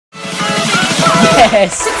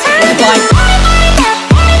Yes!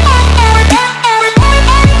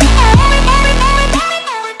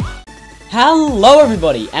 Hello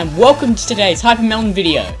everybody, and welcome to today's HyperMelon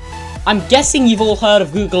video. I'm guessing you've all heard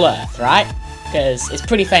of Google Earth, right? Because it's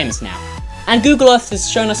pretty famous now. And Google Earth has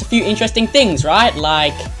shown us a few interesting things, right?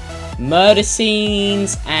 Like murder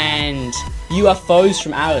scenes and UFOs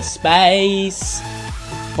from outer space.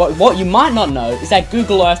 But what you might not know is that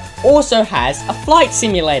Google Earth also has a flight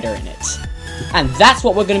simulator in it. And that's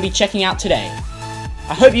what we're going to be checking out today.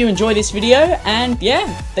 I hope you enjoy this video, and yeah,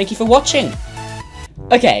 thank you for watching.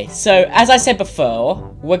 Okay, so as I said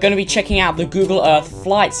before, we're going to be checking out the Google Earth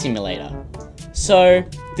flight simulator. So,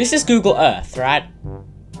 this is Google Earth, right?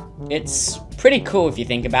 It's pretty cool if you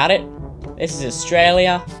think about it. This is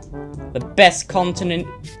Australia, the best continent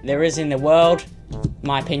there is in the world, in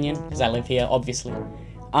my opinion, because I live here, obviously.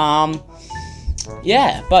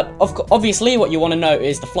 Yeah, but obviously what you want to know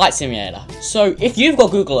is the flight simulator. So if you've got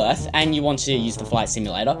Google Earth and you want to use the flight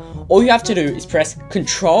simulator, all you have to do is press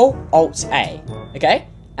Control-Alt-A, okay?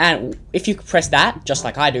 And if you press that, just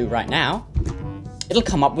like I do right now, it'll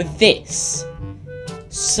come up with this.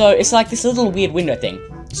 So it's like this little weird window thing.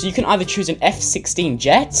 So you can either choose an F-16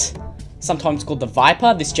 jet, sometimes called the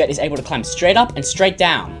Viper. This jet is able to climb straight up and straight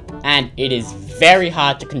down, and it is very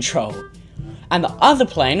hard to control. And the other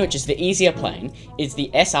plane, which is the easier plane, is the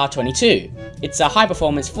SR-22. It's a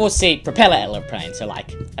high-performance 4-seat propeller aeroplane, so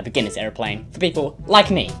like a beginner's airplane for people like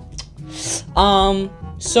me.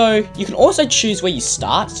 So you can also choose where you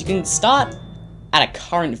start. So you can start at a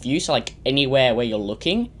current view, so like anywhere where you're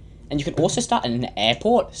looking. And you can also start at an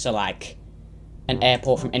airport, so like an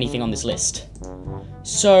airport from anything on this list.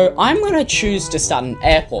 So I'm going to choose to start an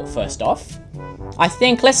airport first off. I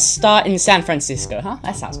think let's start in San Francisco, huh?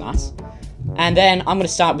 That sounds nice. And then I'm going to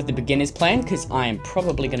start with the beginner's plane, because I am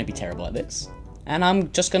probably going to be terrible at this. And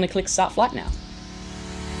I'm just going to click start flight now.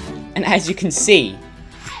 And as you can see,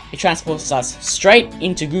 it transports us straight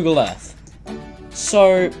into Google Earth.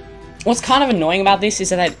 So, what's kind of annoying about this is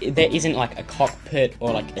that there isn't like a cockpit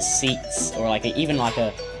or like a seats or like even like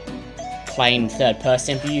a plain third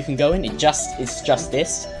person view you can go in. It's just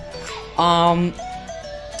this. Now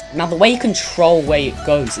the way you control where it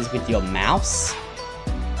goes is with your mouse.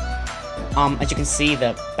 As you can see,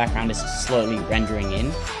 the background is slowly rendering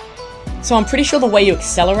in. So I'm pretty sure the way you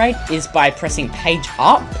accelerate is by pressing page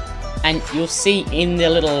up, and you'll see in the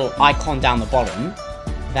little icon down the bottom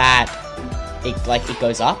that it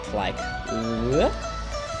goes up, like,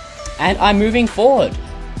 and I'm moving forward.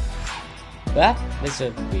 There's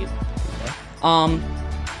a weird thing there.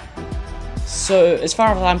 So as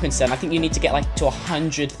far as I'm concerned, I think you need to get like to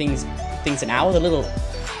 100 things an hour. The little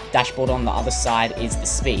dashboard on the other side is the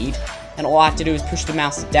speed. And all I have to do is push the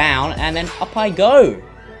mouse down, and then up I go.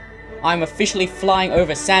 I'm officially flying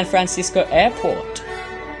over San Francisco Airport.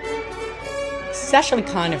 This is actually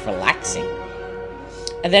kind of relaxing.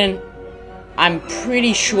 And then, I'm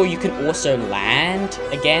pretty sure you can also land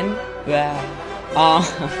again. I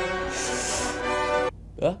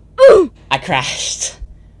crashed.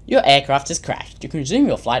 Your aircraft has crashed. You can resume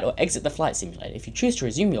your flight or exit the flight simulator. If you choose to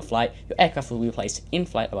resume your flight, your aircraft will be placed in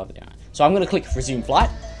flight above the ground. So I'm going to click resume flight.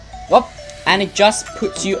 Whoop, and it just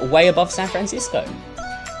puts you way above San Francisco.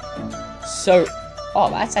 So, oh,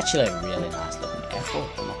 that's actually a really nice looking airport,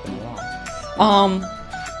 I'm not gonna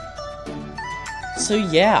lie. So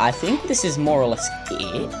yeah, I think this is more or less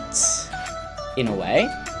it, in a way.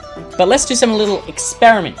 But let's do some little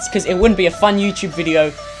experiments, because it wouldn't be a fun YouTube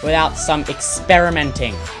video without some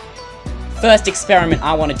experimenting. First experiment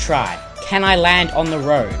I want to try. Can I land on the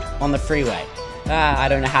road, on the freeway? I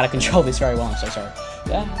don't know how to control this very well, I'm so sorry.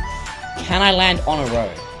 Yeah. Can I land on a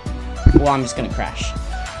road? Well, I'm just gonna crash.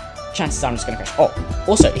 Chances are I'm just gonna crash. Oh,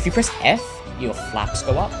 also, if you press F, your flaps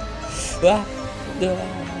go up. I'm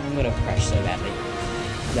gonna crash so badly.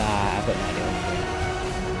 I've got no idea what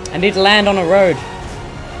I'm doing. I need to land on a road.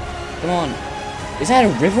 Come on. Is that a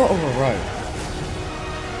river or a road?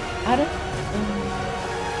 I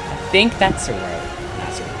think that's a road. No,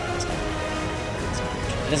 it's a road. It's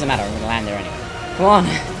fine. It doesn't matter, I'm gonna land there anyway. Come on.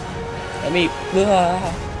 Let me...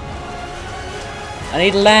 I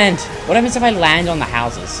need to land. What happens if I land on the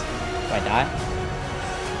houses? Do I die?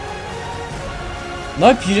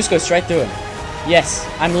 Nope, you just go straight through them. Yes,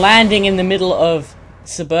 I'm landing in the middle of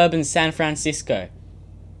suburban San Francisco.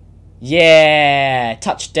 Yeah,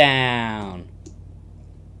 touchdown.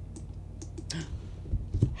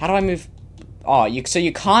 How do I move? Oh, so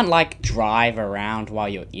you can't like drive around while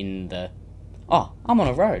you're in the... Oh, I'm on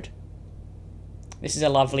a road. This is a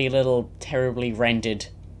lovely little terribly rendered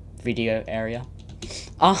video area.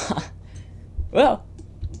 Well,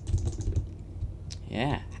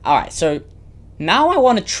 yeah. Alright, so now I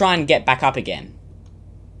want to try and get back up again.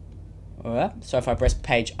 So if I press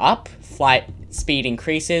page up, flight speed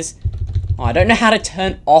increases. Oh, I don't know how to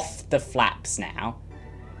turn off the flaps now.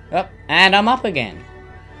 And I'm up again.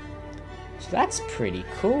 So that's pretty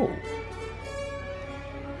cool.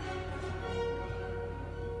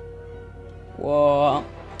 Whoa.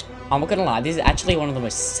 I'm not gonna lie, this is actually one of the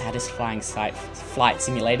most satisfying flight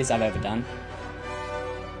simulators I've ever done.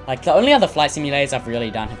 Like, the only other flight simulators I've really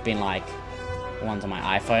done have been, like, the ones on my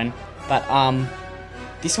iPhone. But,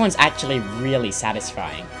 this one's actually really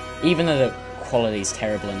satisfying. Even though the quality is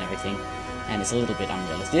terrible and everything, and it's a little bit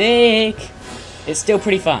unrealistic, it's still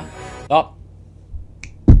pretty fun. Oh.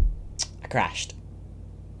 I crashed.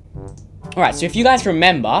 Alright, so if you guys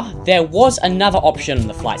remember, there was another option in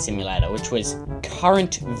the flight simulator, which was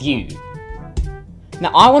current view.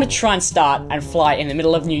 Now, I want to try and start and fly in the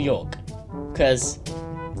middle of New York, because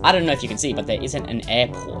I don't know if you can see, but there isn't an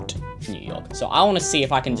airport in New York. So I want to see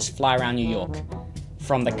if I can just fly around New York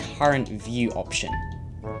from the current view option.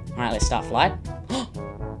 Alright, let's start flight.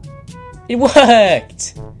 It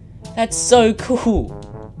worked! That's so cool!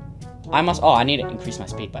 I need to increase my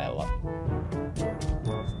speed by a lot.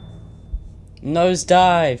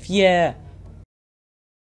 Nosedive, yeah!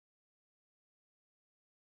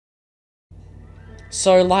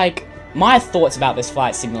 So, like, my thoughts about this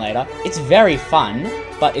flight simulator, it's very fun,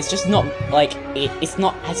 but it's just not, like, it's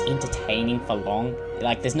not as entertaining for long.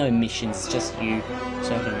 Like, there's no missions, it's just you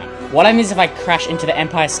surfing around. What I mean is if I crash into the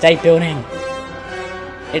Empire State Building.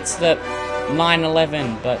 It's the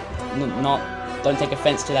 9/11, but don't take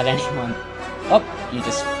offense to that, anyone. Oh, you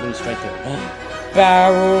just flew straight through it.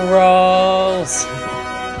 Barrel rolls!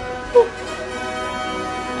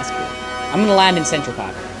 That's cool. I'm gonna land in Central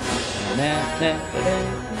Park.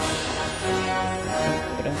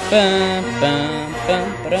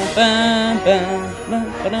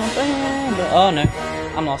 Oh no,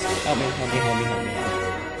 I'm lost. Help me, help me, help me, help me.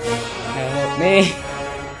 Help me.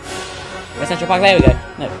 Where's Central Park? There we go.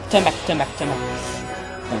 No, turn back, turn back, turn back.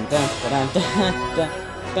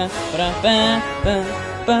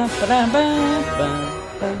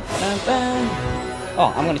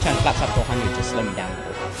 Oh, I'm gonna turn flaps up to 100 to slow me down a bit.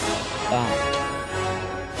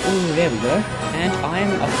 Ooh, there we go. And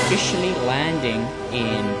I'm officially landing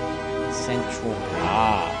in Central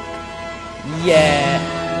Park.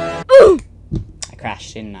 Yeah! Ooh! I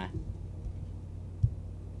crashed, didn't I?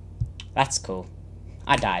 That's cool.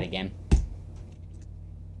 I died again.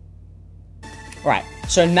 Right,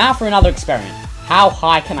 so now for another experiment. How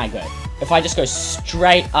high can I go? If I just go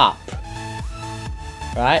straight up.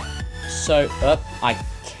 Right? So, I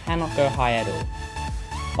cannot go high at all.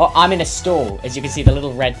 Oh, I'm in a stall. As you can see, the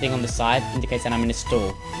little red thing on the side indicates that I'm in a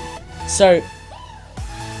stall. So,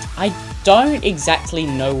 I don't exactly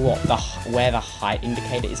know where the height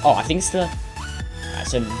indicator is. Oh, I think it's the... Right,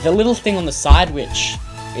 so the little thing on the side, which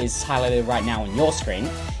is highlighted right now on your screen,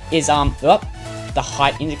 is, the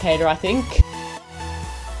height indicator, I think.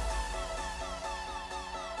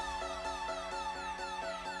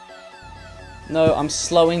 No, I'm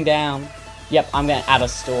slowing down. Yep, I'm gonna add a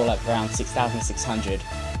stall at around 6,600.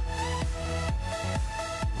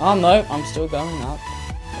 Oh no, I'm still going up.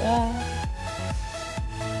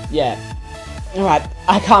 Yeah. Alright,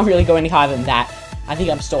 I can't really go any higher than that. I think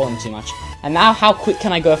I'm stalling too much. And now, how quick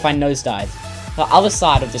can I go if I nosedive? The other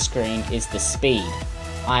side of the screen is the speed.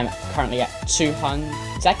 I'm currently at 200...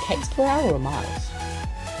 Is that k's per hour or miles?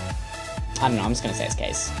 I don't know, I'm just gonna say it's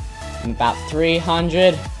k's. I'm about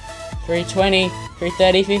 300... 320,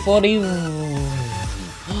 330, 340.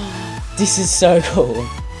 This is so cool.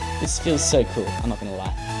 This feels so cool. I'm not gonna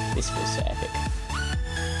lie. This feels so epic.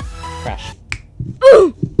 Crash.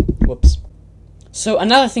 Whoops. So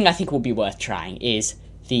another thing I think will be worth trying is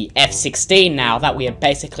the F-16 now that we are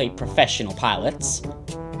basically professional pilots.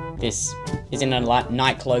 This isn't a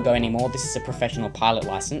Nike logo anymore. This is a professional pilot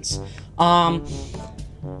license. I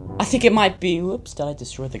think it might be... Whoops, did I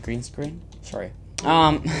destroy the green screen? Sorry.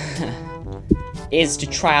 Is to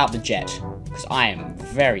try out the jet, because I am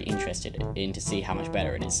very interested in to see how much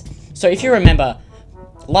better it is. So if you remember,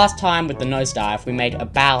 last time with the nosedive, we made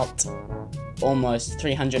about almost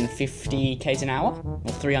 350 k's an hour,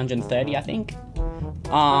 or 330, I think.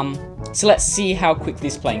 So let's see how quick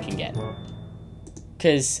this plane can get.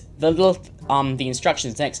 Because the little, the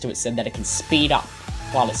instructions next to it said that it can speed up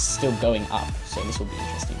while it's still going up, so this will be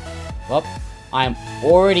interesting. Well, I'm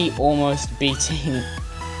already almost beating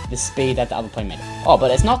the speed that the other plane made. Oh, but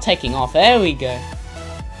it's not taking off. There we go.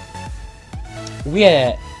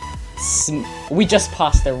 We just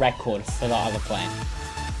passed the record for the other plane.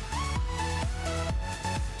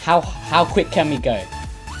 How quick can we go?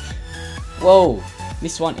 Whoa.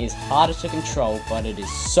 This one is harder to control, but it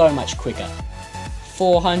is so much quicker.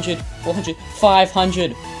 400, 400,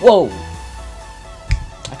 500. Whoa!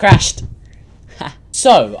 I crashed.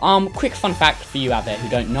 So, quick fun fact for you out there who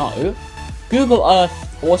don't know. Google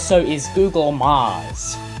Earth also is Google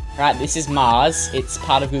Mars. Right, this is Mars. It's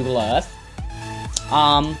part of Google Earth.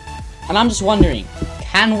 And I'm just wondering,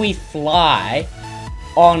 can we fly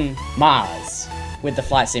on Mars with the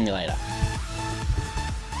flight simulator?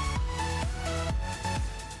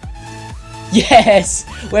 Yes!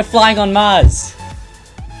 We're flying on Mars!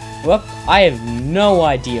 Whoop, I have no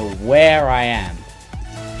idea where I am.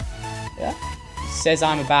 Yeah? It says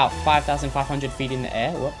I'm about 5,500 feet in the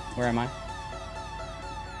air. Whoop, where am I?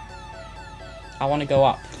 I want to go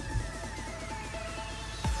up.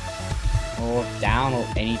 Or down, or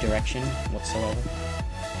any direction whatsoever.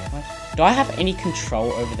 What? Do I have any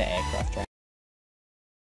control over the aircraft right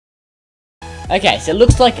now? Okay, so it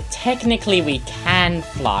looks like technically we can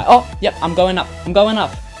fly. Oh, yep, I'm going up. I'm going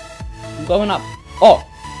up. I'm going up. Oh!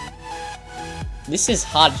 This is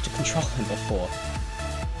harder to control than before.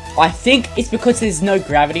 I think it's because there's no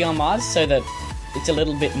gravity on Mars, so that it's a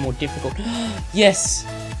little bit more difficult. Yes!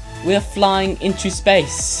 We're flying into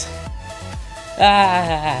space.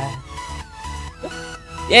 Ah!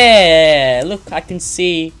 Yeah! Look, I can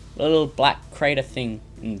see a little black crater thing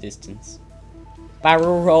in the distance.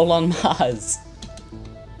 Barrel roll on Mars.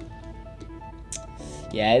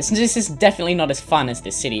 Yeah, this is definitely not as fun as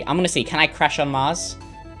this city. I'm gonna see, can I crash on Mars?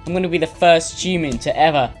 I'm gonna be the first human to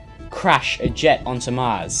ever crash a jet onto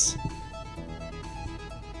Mars.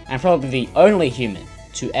 And probably the only human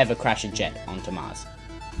to ever crash a jet onto Mars.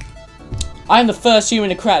 I'm the first human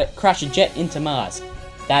to crash a jet into Mars.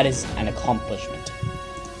 That is an accomplishment.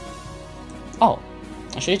 Oh,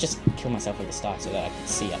 I should have just killed myself with the star so that I could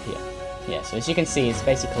see up here. Yeah, so as you can see, it's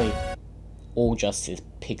basically all just this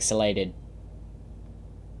pixelated,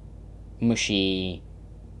 mushy,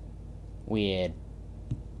 weird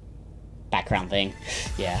background thing.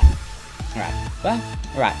 Yeah.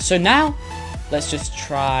 Alright, so now let's just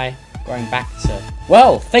try going back to...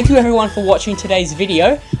 Well, thank you everyone for watching today's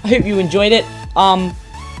video. I hope you enjoyed it.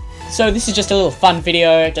 So this is just a little fun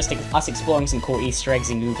video, just us exploring some cool Easter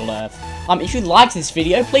eggs in Google Earth. If you liked this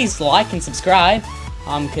video, please like and subscribe,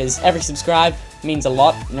 because every subscribe means a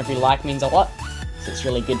lot, and every like means a lot, so it's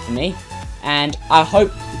really good for me. And I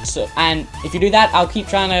hope so, and if you do that, I'll keep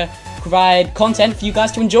trying to provide content for you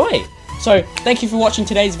guys to enjoy. So, thank you for watching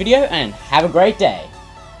today's video, and have a great day.